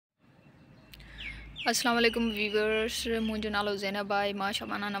अस्सलाम वालेकुम व्यूवर्स, मुंहिंजो नालो ज़ैनब आहे। मां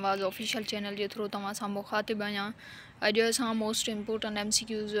शबाना नवाज़ ऑफिशियल चैनल जे थ्रू तव्हां सां मुखातिब आहियां। अॼु असां most important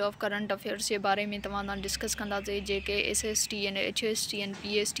MCQs of current affairs जे बारे में तव्हां सां डिस्कस कंदासीं, जेके SST ऐं HST ऐं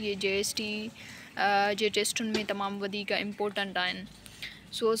PST ऐं JST जे टेस्टुनि में तमामु वधीक इम्पोर्टेंट आहिनि।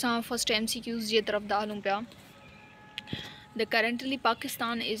 सो असां फस्ट MCQs जे तरफ़ था हलूं पिया। The currently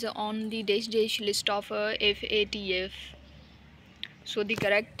Pakistan is on the dash list of FATF. So the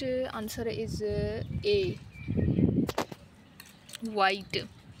correct answer is A, white.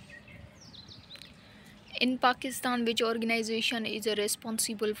 In Pakistan, which organization is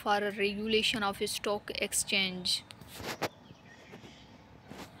responsible for regulation of stock exchange?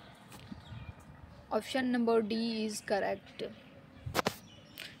 Option number D is correct.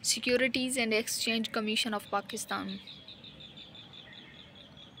 Securities and Exchange Commission of Pakistan.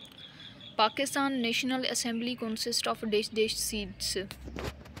 Pakistan National Assembly consists of dash seats.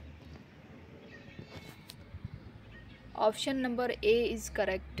 Option number A is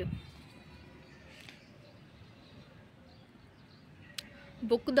correct.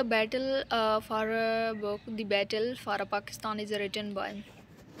 Book the Battle for Pakistan is written by.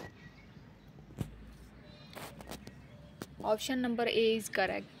 Option number A is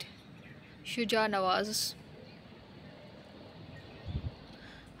correct. Shabana Nawaz.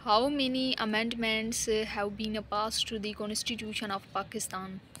 How many amendments have been passed to the Constitution of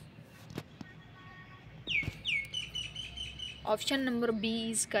Pakistan? Option number B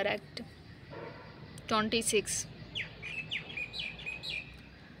is correct. 26.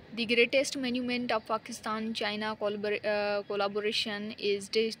 The greatest monument of Pakistan-China collaboration is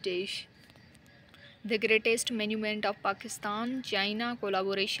dash. The greatest monument of Pakistan-China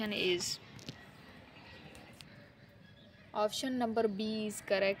collaboration is. Option number B is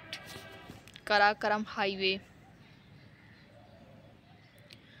correct. Karakoram Highway.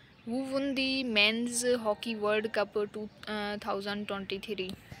 Who won the Men's Hockey World Cup 2023?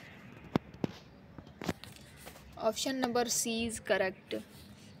 Option number C is correct.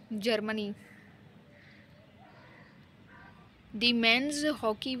 Germany. The Men's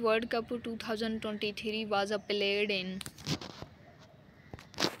Hockey World Cup 2023 was played in.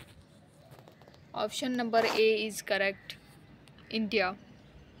 Option number A is correct. India.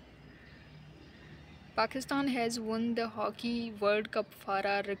 Pakistan has won the Hockey World Cup for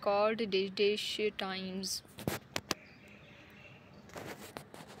a record dash times.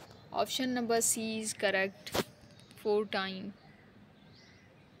 Option number C is correct. 4 times.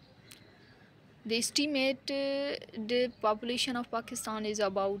 The estimated population of Pakistan is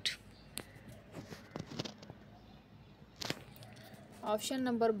about. Option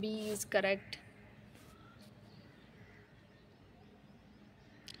number B is correct.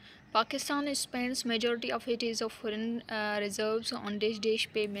 Pakistan spends majority of its foreign reserves on dash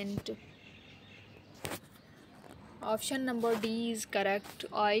payment. Option number D is correct.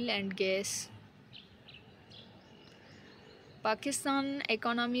 Oil and gas. Pakistan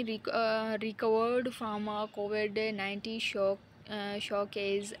economy recovered from a COVID-19 shock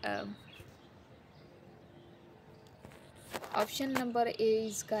is. Option number A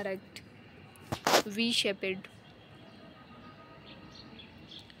is correct. V-shaped.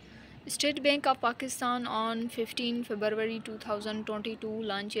 State Bank of Pakistan on 15 February 2022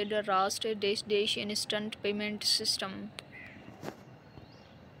 launched a Rast dash instant payment system.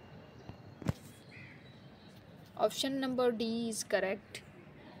 Option number D is correct.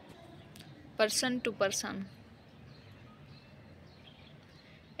 Person to person.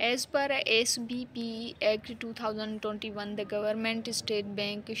 As per SBP Act 2021, the government state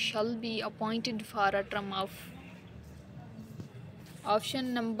bank shall be appointed for a term of.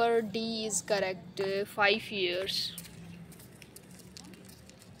 Option number D is correct. 5 years.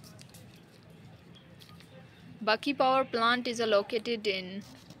 Baki power plant is located in.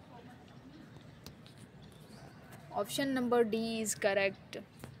 Option number D is correct.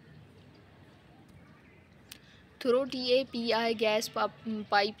 Through TAPI gas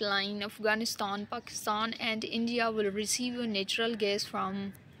pipeline, Afghanistan, Pakistan and India will receive natural gas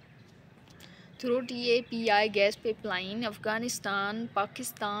from. Through TAPI gas pipeline, Afghanistan,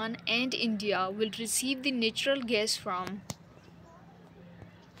 Pakistan and India will receive the natural gas from.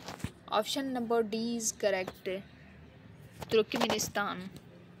 Option number D is correct. Turkmenistan.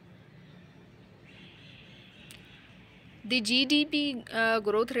 The GDP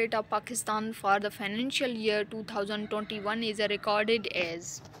growth rate of Pakistan for the financial year 2021 is recorded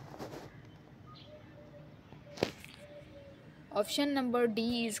as. Option number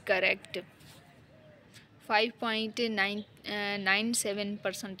D is correct.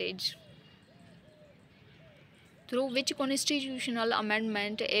 5.97%. Through which constitutional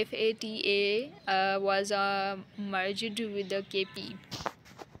amendment FATA was merged with the KP?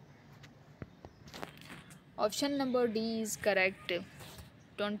 Option number D is correct.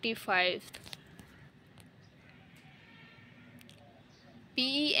 25th.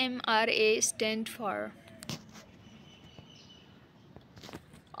 PEMRA stand for.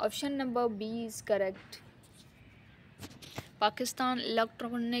 Option number B is correct. Pakistan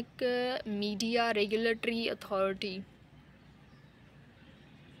Electronic Media Regulatory Authority.